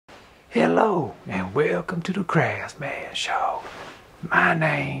Hello and welcome to the Craftsman Show. My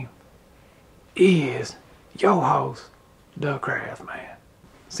name is your host, the Craftsman.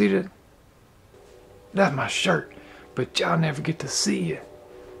 See that? That's my shirt, but y'all never get to see it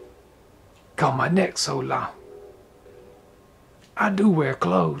cause my neck's so long. I do wear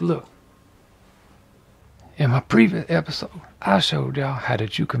clothes, look. In my previous episode, I showed y'all how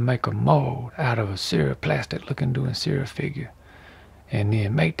that you can make a mold out of a cereal plastic looking doing cereal figure and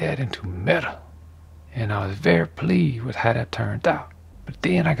then make that into metal. And I was very pleased with how that turned out. But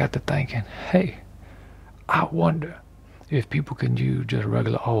then I got to thinking, hey, I wonder if people can use just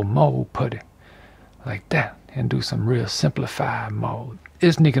regular old mold putty like that and do some real simplified mold.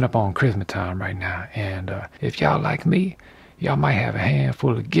 It's sneaking up on Christmas time right now, and if y'all like me, y'all might have a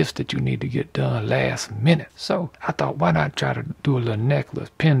handful of gifts that you need to get done last minute. So I thought, why not try to do a little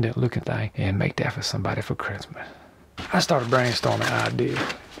necklace, pendant looking thing, and make that for somebody for Christmas. I started brainstorming ideas.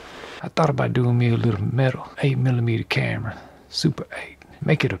 I thought about doing me a little metal 8mm camera, Super 8.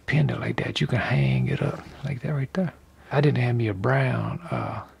 Make it a pendant like that. You can hang it up like that right there. I didn't have me a brown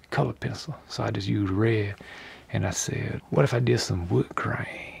color pencil, so I just used red. And I said, what if I did some wood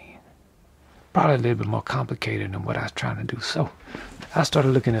grain? Probably a little bit more complicated than what I was trying to do. So I started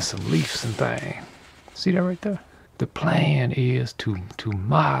looking at some leaves and things. See that right there? The plan is to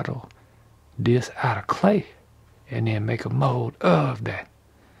model this out of clay and then make a mold of that.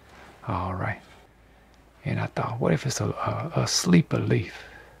 All right. And I thought, what if it's a sleeper leaf?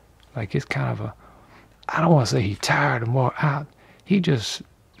 Like it's kind of a, I don't want to say he's tired and wore out. He just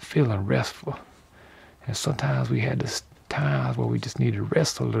feeling restful. And sometimes we had this times where we just need to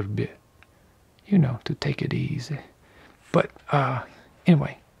rest a little bit, you know, to take it easy. But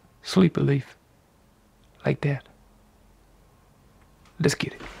anyway, sleeper leaf like that. Let's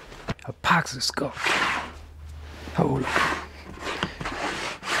get it. Epoxy sculpt. Hold on.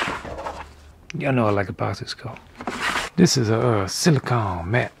 Y'all know I like epoxy sculpt. This is a silicone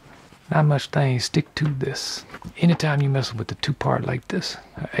mat. Not much things stick to this. Anytime you mess with the two part like this,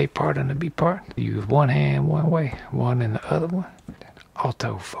 an A part and a B part, you use one hand one way, one in the other one.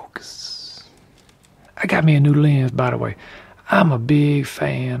 Autofocus. I got me a new lens, by the way. I'm a big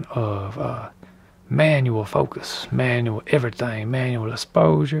fan of manual focus, manual everything, manual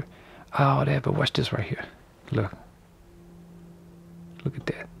exposure, all that. But watch this right here. Look. Look at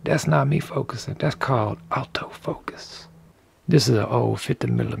that. That's not me focusing. That's called autofocus. This is an old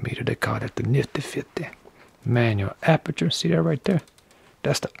 50mm. They call that the nifty 50. Manual aperture. See that right there?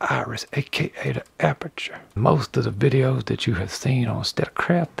 That's the iris, aka the aperture. Most of the videos that you have seen on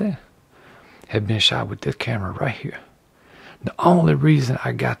Steadicraft there have been shot with this camera right here. The only reason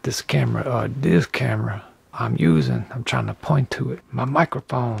I got this camera, I'm trying to point to it, my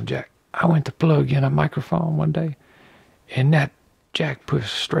microphone jack. I went to plug in a microphone one day, and that jack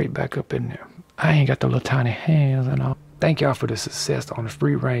pushed straight back up in there. I ain't got the little tiny hands and all. Thank y'all for the success on the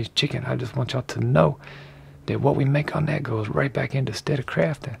free range chicken. I just want y'all to know that what we make on that goes right back into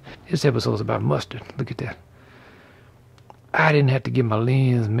Steadicraft. This episode is about mustard. Look at that. I didn't have to get my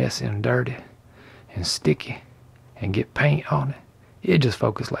lens messy and dirty and sticky and get paint on it. It just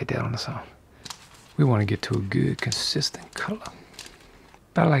focused like that on its own. We want to get to a good consistent color.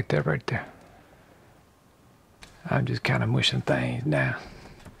 About like that right there. I'm just kind of mushing things down.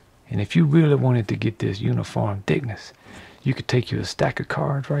 And if you really wanted to get this uniform thickness, you could take you a stack of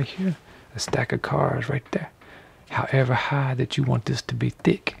cards right here, a stack of cards right there, however high that you want this to be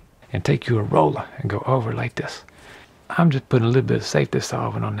thick, and take you a roller and go over like this. I'm just putting a little bit of safety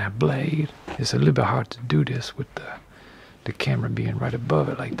solvent on that blade. It's a little bit hard to do this with the camera being right above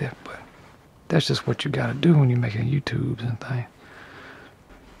it like that, but that's just what you gotta do when you're making YouTubes and things.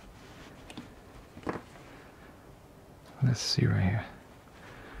 Let's see right here.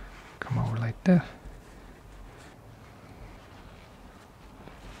 Come over like that.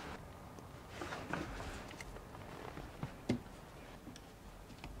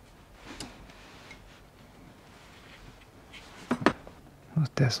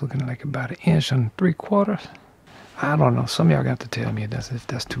 That's looking like about 1 3/4 inches. I don't know. Some of y'all got to tell me if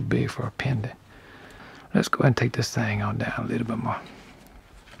that's too big for a pendant. Let's go ahead and take this thing on down a little bit more.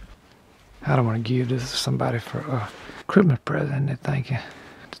 I don't want to give this to somebody for a Christmas present. They're thinking,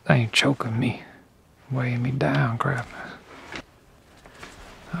 this thing choking me, weighing me down, crap.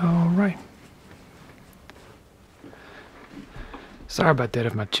 All right. Sorry about that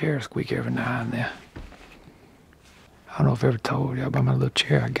if my chair squeak every now and then. I don't know if I ever told y'all about my little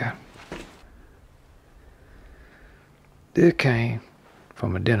chair I got. This came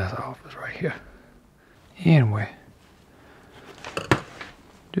from a dentist's office right here. Anyway,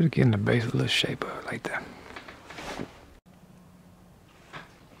 just getting the base a little shape of it like that.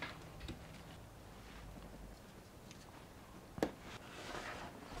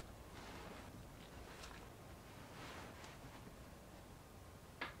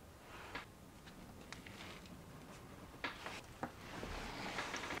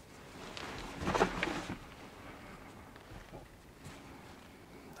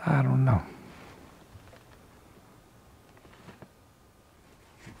 don't know.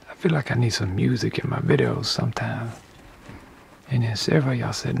 I feel like I need some music in my videos sometimes. And then several of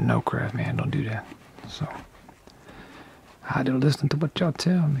y'all said, no, Craft Man, don't do that. So, I do listen to what y'all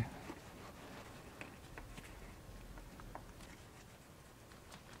tell me.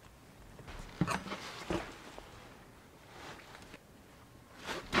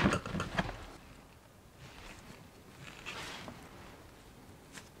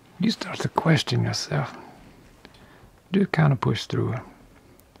 You start to question yourself. Just kind of push through it.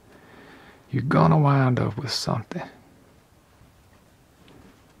 You're gonna wind up with something.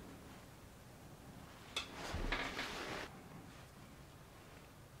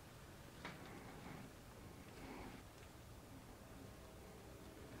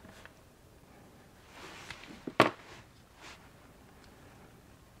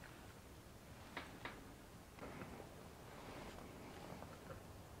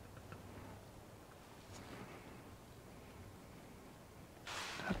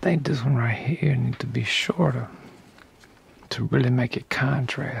 I think this one right here needs to be shorter to really make it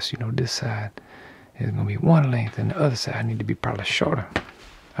contrast. You know, this side is gonna be one length and the other side need to be probably shorter.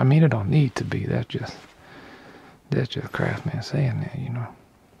 I mean, it don't need to be. That's just Craftsman saying that, you know.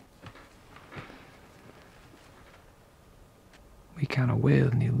 We kind of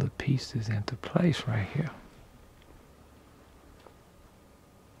weld these little pieces into place right here.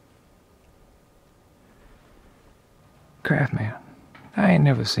 Craftsman, I ain't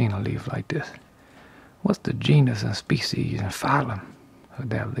never seen a leaf like this. What's the genus and species and phylum of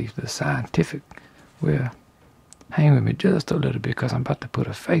that leaf? The scientific? Well, hang with me just a little bit because I'm about to put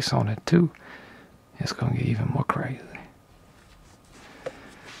a face on it too. It's gonna get even more crazy.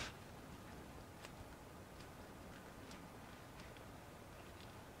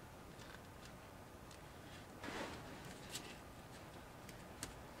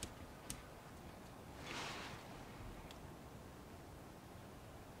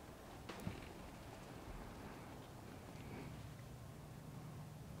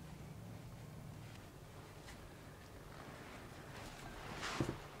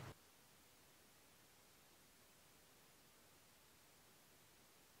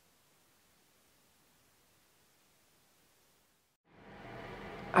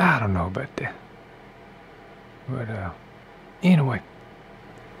 I don't know about that. But anyway,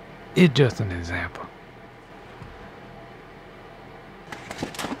 it's just an example.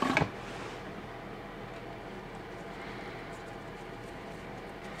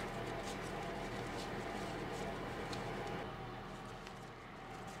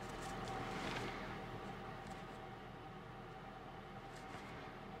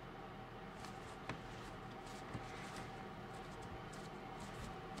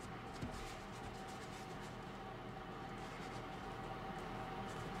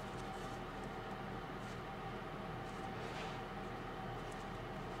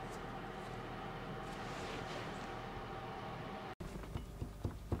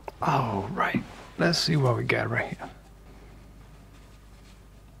 All right, let's see what we got right here.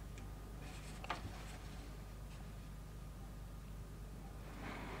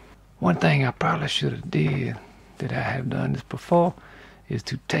 One thing I probably should have did that I have done this before is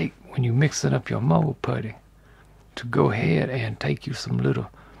to take, when you mixing up your mold putty, to go ahead and take you some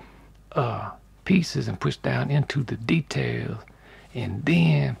little pieces and push down into the details and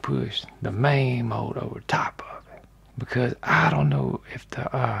then push the main mold over top of it. Because I don't know if the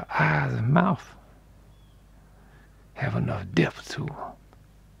eyes and mouth have enough depth to them.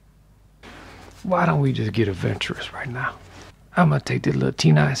 Why don't we just get adventurous right now? I'm gonna take this little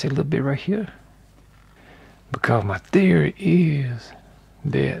teeny-tiny little bit right here, because my theory is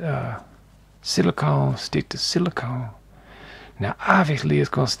that silicone stick to silicone. Now obviously it's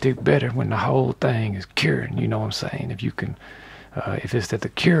gonna stick better when the whole thing is cured, you know what I'm saying? If you can if it's at the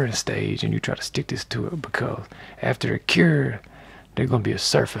curing stage and you try to stick this to it, because after it cured there's gonna be a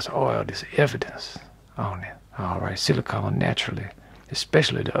surface oil, this evidence on it. All right, silicone naturally,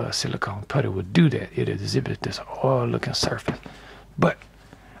 especially the silicone putty, would do that. It exhibits this oil looking surface. But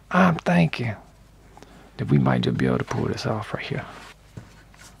I'm thinking that we might just be able to pull this off right here.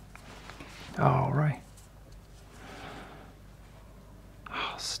 All right.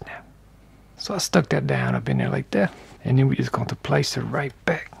 Oh snap. So I stuck that down up in there like that, and then we're just going to place it right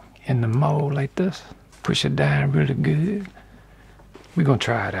back in the mold like this. Push it down really good. We're going to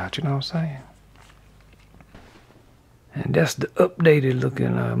try it out, you know what I'm saying? And that's the updated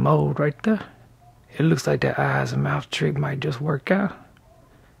looking mold right there. It looks like that eyes and mouth trick might just work out.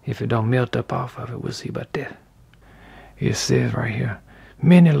 If it don't melt up off of it, we'll see about that. It says right here,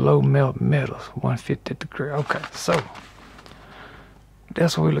 many low melt metals, 150 degree. Okay, so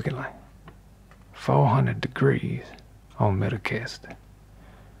That's what we're looking like. 400 degrees on metal casting.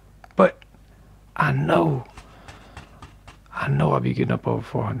 But I know I'll be getting up over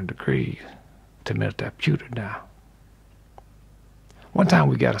 400 degrees to melt that pewter down. One time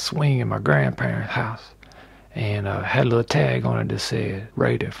we got a swing in my grandparents' house and had a little tag on it that said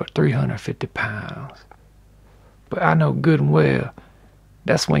rated for 350 pounds. But I know good and well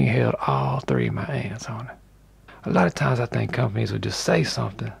that swing held all 3 of my aunts on it. A lot of times I think companies would just say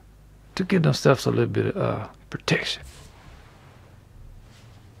something to give themselves a little bit of protection.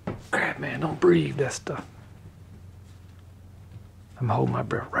 Crap, man, don't breathe that stuff. I'm holding my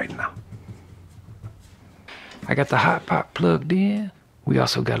breath right now. I got the hot pot plugged in. We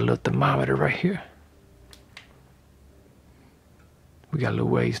also got a little thermometer right here. We got a little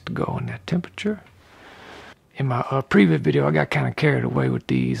ways to go on that temperature. In my previous video, I got kind of carried away with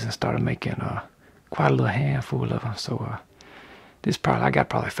these and started making quite a little handful of them. So I got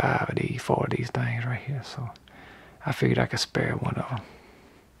probably 5 of these, 4 of these things right here. So I figured I could spare one of them.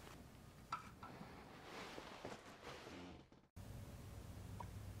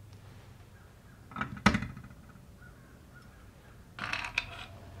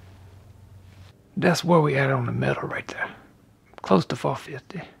 That's where we at on the metal right there. Close to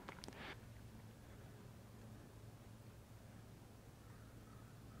 450.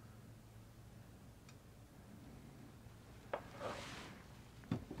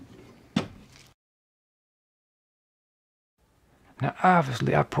 Now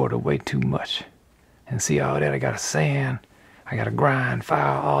obviously I poured away too much. And see all that, I gotta sand, I gotta grind,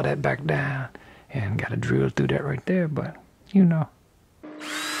 file all that back down, and gotta drill through that right there, but you know.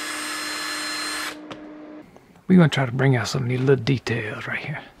 We're gonna try to bring out some of these little details right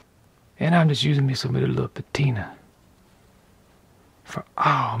here. And I'm just using me some of the little patina for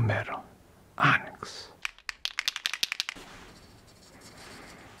all metal, onyx.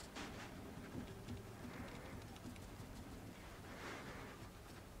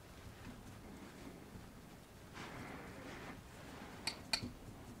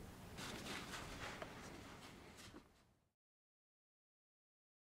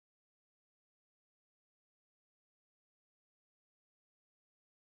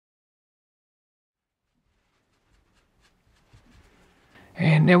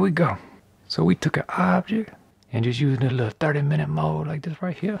 And there we go. So we took an object and just using a little 30-minute mold like this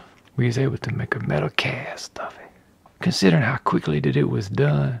right here, we was able to make a metal cast of it. Considering how quickly that it was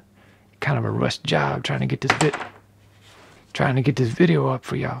done, kind of a rushed job trying to get this video up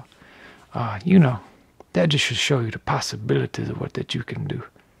for y'all. You know, that just should show you the possibilities of what that you can do.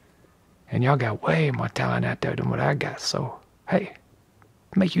 And y'all got way more talent out there than what I got. So hey,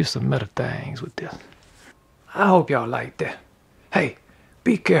 make you some metal things with this. I hope y'all like that. Hey,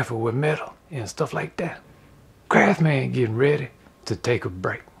 be careful with metal and stuff like that. Craftsman getting ready to take a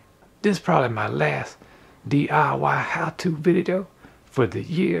break. This is probably my last DIY how-to video for the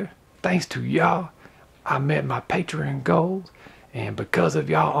year. Thanks to y'all, I met my Patreon goals. And because of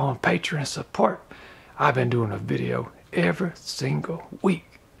y'all on Patreon support, I've been doing a video every single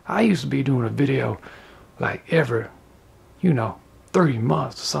week. I used to be doing a video like every, 3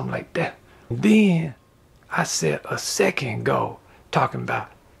 months or something like that. Then I set a second goal talking about,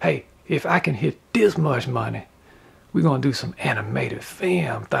 hey, if I can hit this much money, we're gonna do some animated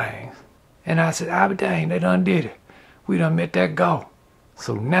film things. And I said, ah, but dang, they done did it. We done met that goal.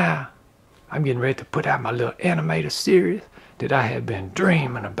 So now I'm getting ready to put out my little animated series that I have been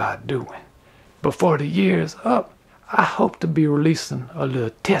dreaming about doing. Before the year is up, I hope to be releasing a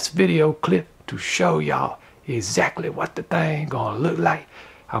little test video clip to show y'all exactly what the thing gonna look like.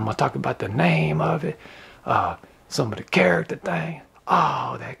 I'm gonna talk about the name of it, some of the character things,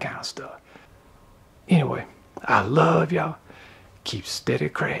 all that kind of stuff. Anyway, I love y'all. Keep steady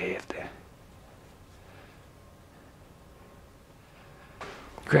crafting.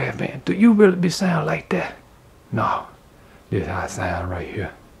 Craft man, do you really be sound like that? No, this is how I sound right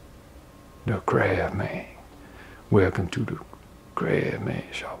here. The Craft Man. Welcome to the Craft Man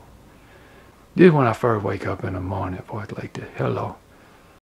Show. This is when I first wake up in the morning, voice like this. Hello.